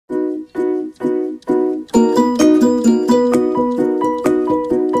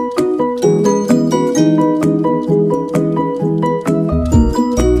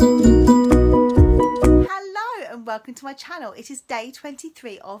welcome to my channel. It is day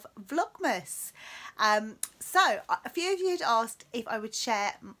 23 of Vlogmas. So a few of you had asked if I would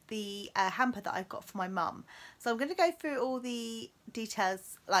share the hamper that I've got for my mum. So I'm going to go through all the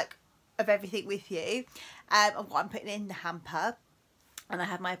details of everything with you, of what I'm putting in the hamper. And I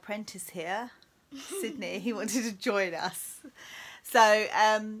have my apprentice here, Sydney. He wanted to join us. So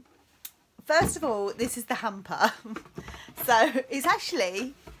first of all, this is the hamper. So it's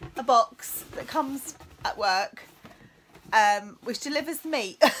actually a box that comes at work, which delivers the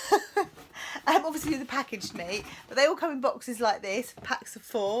meat. Obviously the packaged meat, but they all come in boxes like this, packs of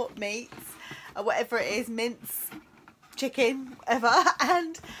 4 meats, or whatever it is, mince, chicken, whatever.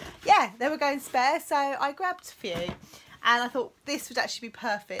 And yeah, they were going spare, so I grabbed a few, and I thought this would actually be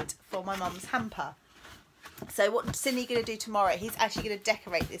perfect for my mum's hamper. So what Sydney's going to do tomorrow, he's actually going to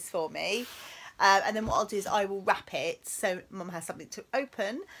decorate this for me. And then what I'll do is I will wrap it so Mum has something to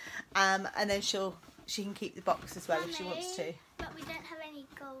open, and then she can keep the box as well, Mummy, if she wants to. But we don't have any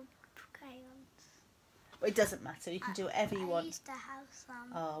gold crayons. Well, it doesn't matter. You can do whatever you want. I used to have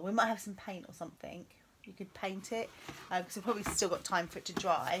some. Oh, we might have some paint or something. You could paint it, because we've probably still got time for it to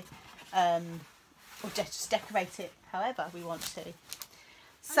dry, or just decorate it however we want to.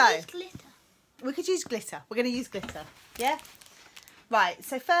 So use glitter. We could use glitter. We're going to use glitter. Yeah. Right.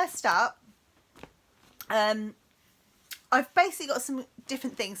 So first up. I've basically got some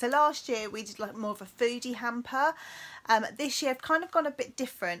different things. So last year we did like more of a foodie hamper. This year I've kind of gone a bit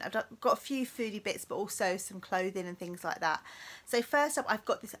different. I've got a few foodie bits, but also some clothing and things like that. So first up, I've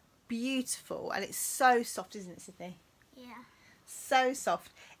got this beautiful, and it's so soft, isn't it, Sydney? Yeah. So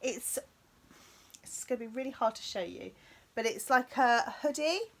soft. It's going to be really hard to show you, but it's like a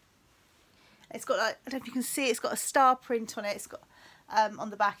hoodie. It's got like, I don't know if you can see, it's got a star print on it. It's got on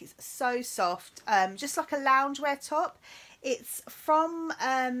the back. It's so soft, just like a loungewear top. It's from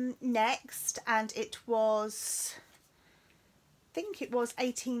Next, and it was, I think it was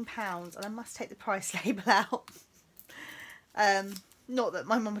 £18, and I must take the price label out. Not that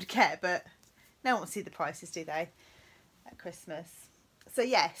my mum would care, but no one will see the prices, do they, at Christmas? So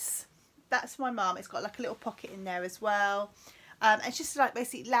yes, that's my mum. It's got like a little pocket in there as well. It's just like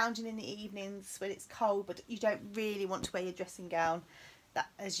basically lounging in the evenings when it's cold, but you don't really want to wear your dressing gown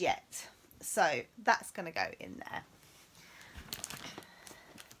as yet. So that's going to go in there.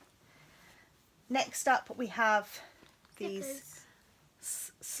 Next up, we have these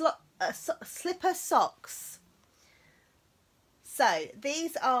slipper socks. So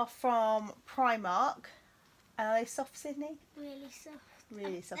these are from Primark. Are they soft, Sydney? Really soft.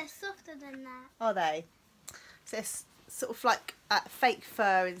 Really soft. They're softer than that. Are they? So it's sort of like fake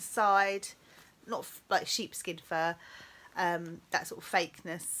fur inside, not like sheepskin fur, that sort of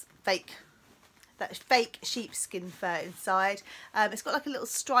fakeness, that fake sheepskin fur inside. It's got like a little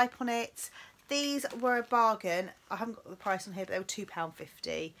stripe on it. These were a bargain. I haven't got the price on here, but they were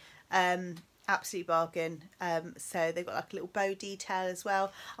 £2.50. Absolute bargain. So they've got like a little bow detail as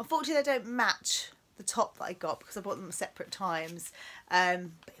well. Unfortunately, they don't match the top that I got because I bought them at separate times, but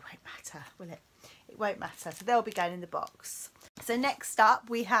it won't matter, will it? It won't matter. So they'll be going in the box. So next up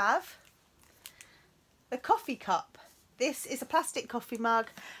we have the coffee cup. This is a plastic coffee mug.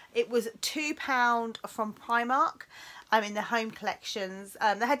 It was £2 from Primark. In the home collections.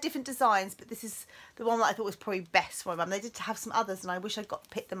 They had different designs, but this is the one that I thought was probably best for my mum. They did have some others, and I wish I'd got to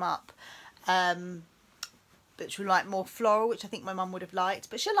pick them up, which were like more floral, which I think my mum would have liked.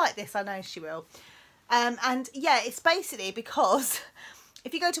 But she'll like this, I know she will. And yeah, it's basically because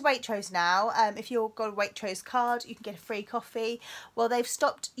if you go to Waitrose now, if you've got a Waitrose card, you can get a free coffee. Well, they've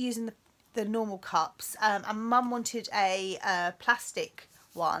stopped using the normal cups, and Mum wanted a plastic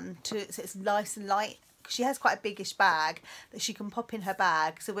one so it's nice and light. She has quite a biggish bag that she can pop in her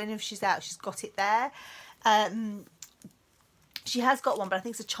bag, so whenever she's out, she's got it there. She has got one, but I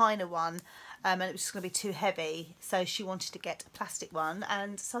think it's a China one, and it was just going to be too heavy, so she wanted to get a plastic one,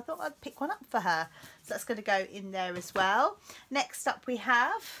 and so I thought I'd pick one up for her. So that's going to go in there as well. Next up we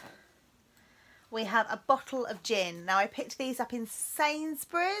have a bottle of gin. Now I picked these up in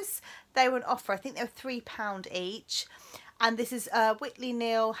Sainsbury's. They were on offer. I think they were £3 each. And this is Whitley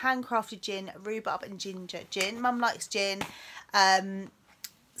Neal handcrafted gin, rhubarb and ginger gin. Mum likes gin,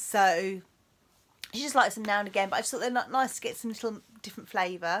 so she just likes them now and again. But I just thought they're nice to get some little different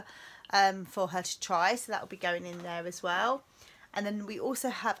flavour for her to try. So that will be going in there as well. And then we also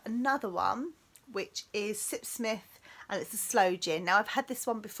have another one, which is Sipsmith, and it's a slow gin. Now I've had this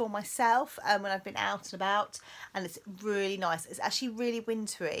one before myself when I've been out and about, and it's really nice. It's actually really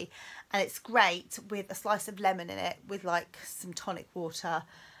wintry, and it's great with a slice of lemon in it, with like some tonic water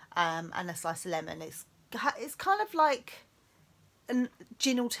and a slice of lemon. It's kind of like a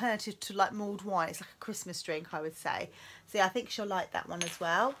gin alternative to like mulled wine. It's like a Christmas drink, I would say. So yeah, I think she'll like that one as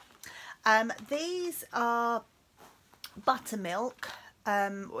well. These are buttermilk,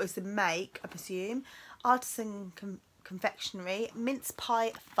 or is the make, I presume. Artisan confectionery, mince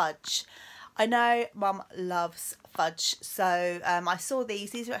pie fudge. I know Mum loves fudge, so I saw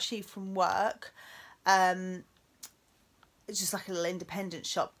these. These are actually from work. It's just like a little independent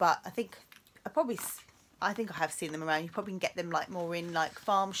shop, but I think I have seen them around. You probably can get them like more in like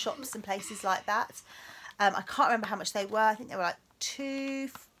farm shops and places like that. I can't remember how much they were. I think they were like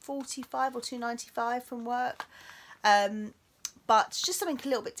 £2.45 or £2.95 from work. But it's just something a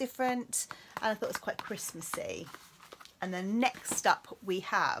little bit different, and I thought it was quite Christmassy. And then next up we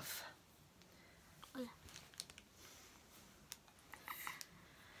have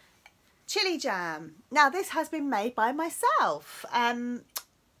chili jam. Now this has been made by myself.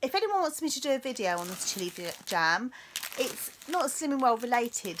 If anyone wants me to do a video on this chili jam, it's not Slim and Well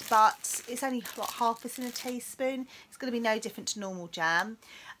related, but it's only like half this in a teaspoon. It's going to be no different to normal jam.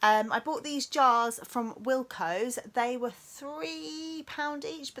 I bought these jars from Wilko's. They were £3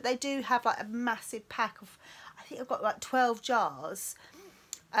 each, but they do have like a massive pack of, I think I've got like 12 jars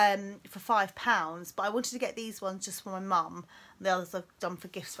for £5. But I wanted to get these ones just for my mum. The others I've done for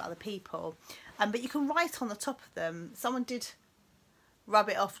gifts for other people. But you can write on the top of them. Someone did rub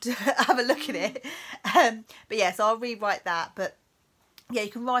it off to have a look at it. But yeah, so I'll rewrite that. But yeah, you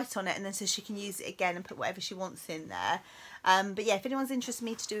can write on it, and then so she can use it again and put whatever she wants in there. But yeah, if anyone's interested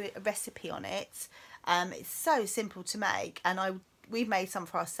in me to do a recipe on it, it's so simple to make, and we've made some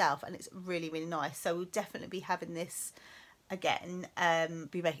for ourselves, and it's really, really nice. So we'll definitely be having this again.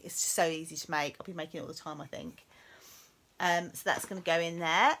 It's so easy to make. I'll be making it all the time, I think. So that's going to go in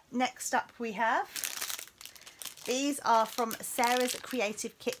there. Next up we have, these are from Sarah's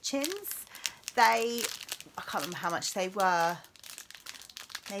Creative Kitchens. I can't remember how much they were.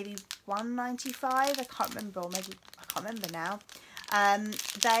 Maybe £1.95. I can't remember, or maybe I can't remember now.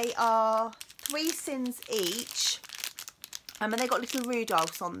 They are 3 sins each, and they got little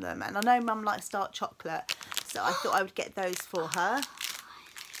Rudolphs on them. And I know Mum likes dark chocolate, so I thought I would get those for her.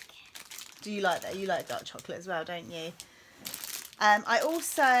 Do you like that? You like dark chocolate as well, don't you? I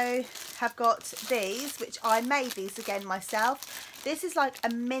also have got these, which I made these again myself. This is like a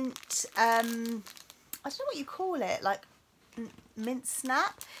mint, I don't know what you call it, like mint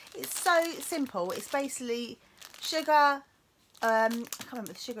snap. It's so simple. It's basically sugar, I can't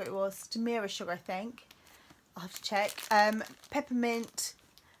remember the sugar it was, Demira sugar I think, I'll have to check, peppermint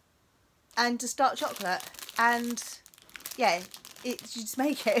and just dark chocolate, and yeah, you just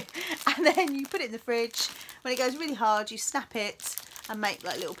make it and then you put it in the fridge. When it goes really hard, you snap it and make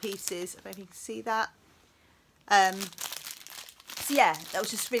like little pieces. I don't know if you can see that. So yeah, that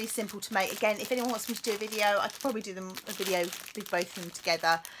was just really simple to make. Again, if anyone wants me to do a video, I could probably do a video with both of them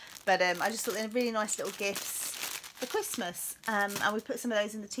together. But I just thought they're really nice little gifts for Christmas. And we put some of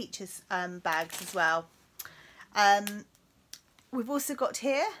those in the teachers' bags as well. We've also got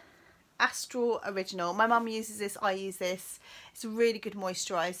here Astral Original. My mum uses this, I use this. It's a really good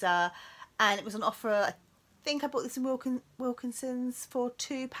moisturiser, and it was on offer. I think I bought this in Wilkinson's for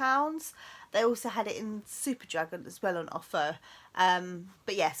 £2. They also had it in Superdrug as well on offer.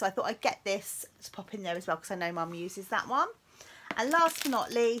 But yeah, so I thought I'd get this to pop in there as well, because I know Mum uses that one. And last but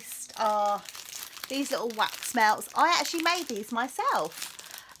not least are these little wax melts. I actually made these myself.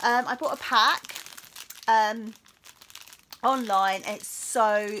 I bought a pack online. It's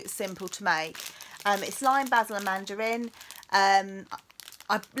so simple to make. It's lime, basil and mandarin.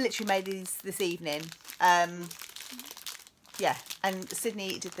 I literally made these this evening. Yeah, and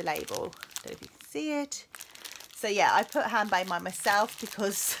Sydney did the label. I don't know if you can see it. So yeah, I put handmade mine myself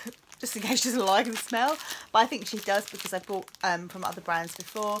because just in case she doesn't like the smell, but I think she does because I bought from other brands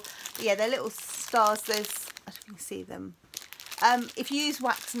before. But yeah, they're little stars. There's, I don't know if you can see them. If you use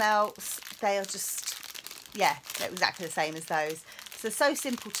wax melts, they are just, yeah, they're exactly the same as those. So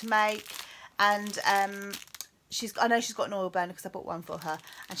simple to make, and I know she's got an oil burner because I bought one for her,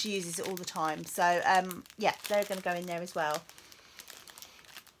 and she uses it all the time. So yeah, they're going to go in there as well.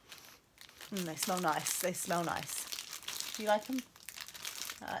 They smell nice. They smell nice. Do you like them?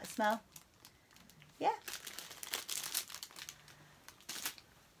 I like the smell. Yeah.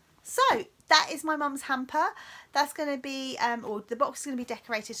 So that is my mum's hamper. That's going to be, or the box is going to be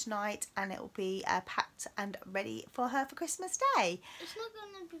decorated tonight, and it will be packed and ready for her for Christmas Day. It's not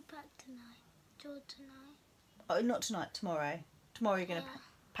going to be packed tonight. Or tonight. Oh, not tonight, tomorrow. Tomorrow you're going to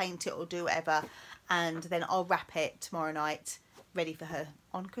paint it or do whatever, and then I'll wrap it tomorrow night, ready for her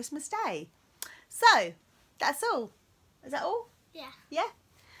on Christmas Day. So, that's all. Is that all? Yeah. Yeah?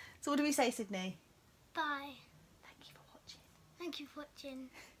 So what do we say, Sydney? Bye. Thank you for watching. Thank you for watching.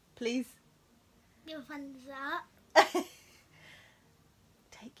 Please Give a thumbs up.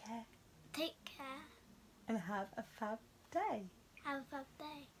 take care Take care. and have a fab day. Have a fab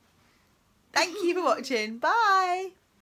day. Thank you for watching. Bye.